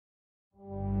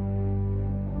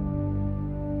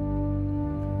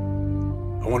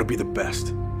want to be the best.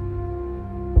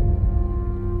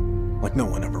 Like no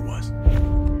one ever was.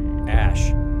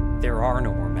 Ash, there are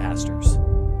no more masters.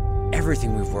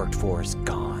 Everything we've worked for is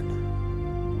gone.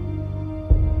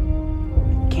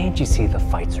 Can't you see the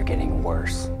fights are getting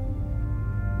worse?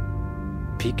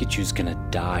 Pikachu's gonna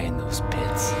die in those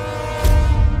pits.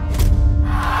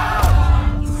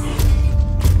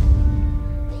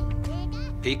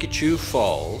 Pikachu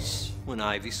falls when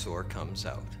Ivysaur comes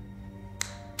out.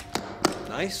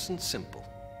 Nice and simple.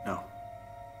 No.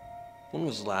 When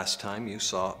was the last time you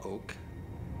saw Oak?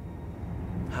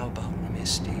 How about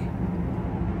Misty?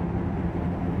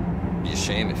 Be a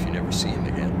shame if you never see him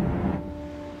again.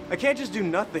 I can't just do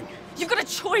nothing. You've got a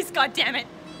choice, goddammit!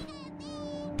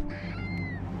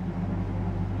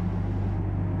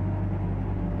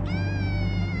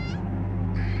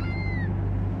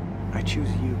 I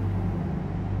choose you.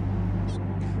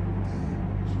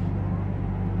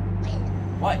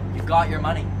 What? You got your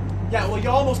money? Yeah, well, you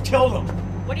almost killed him.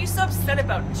 What are you so upset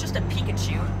about? It's just a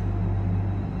Pikachu.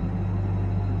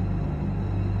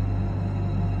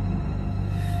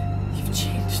 You've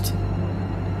changed.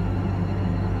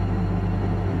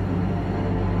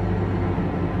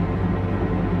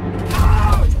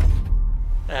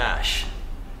 Ash,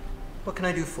 what can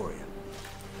I do for you?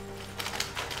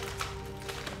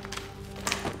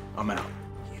 I'm out.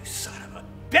 You son of a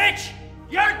bitch!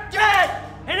 You're dead!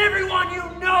 And everyone you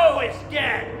know is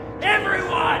dead!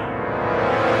 Everyone!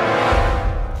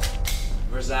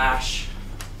 Where's Ash?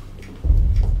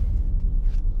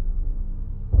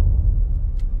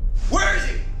 Where is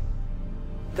he?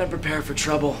 Then prepare for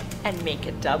trouble. And make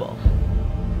it double.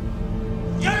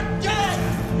 You're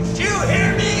dead! Do you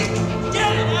hear me?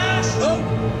 Get it, Ash! Oh,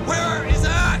 where is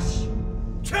Ash?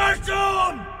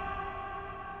 Cartoon!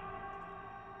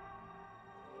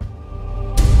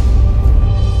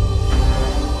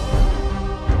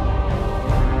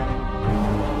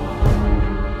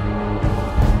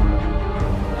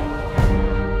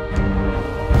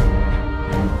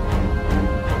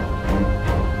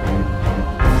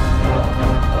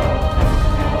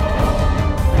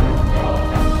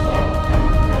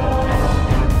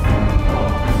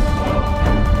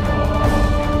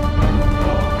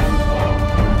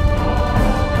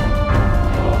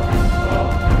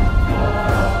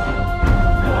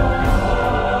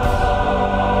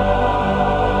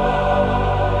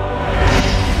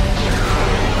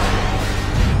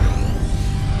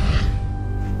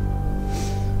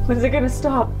 When is it gonna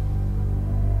stop?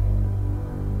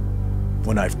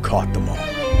 When I've caught them all.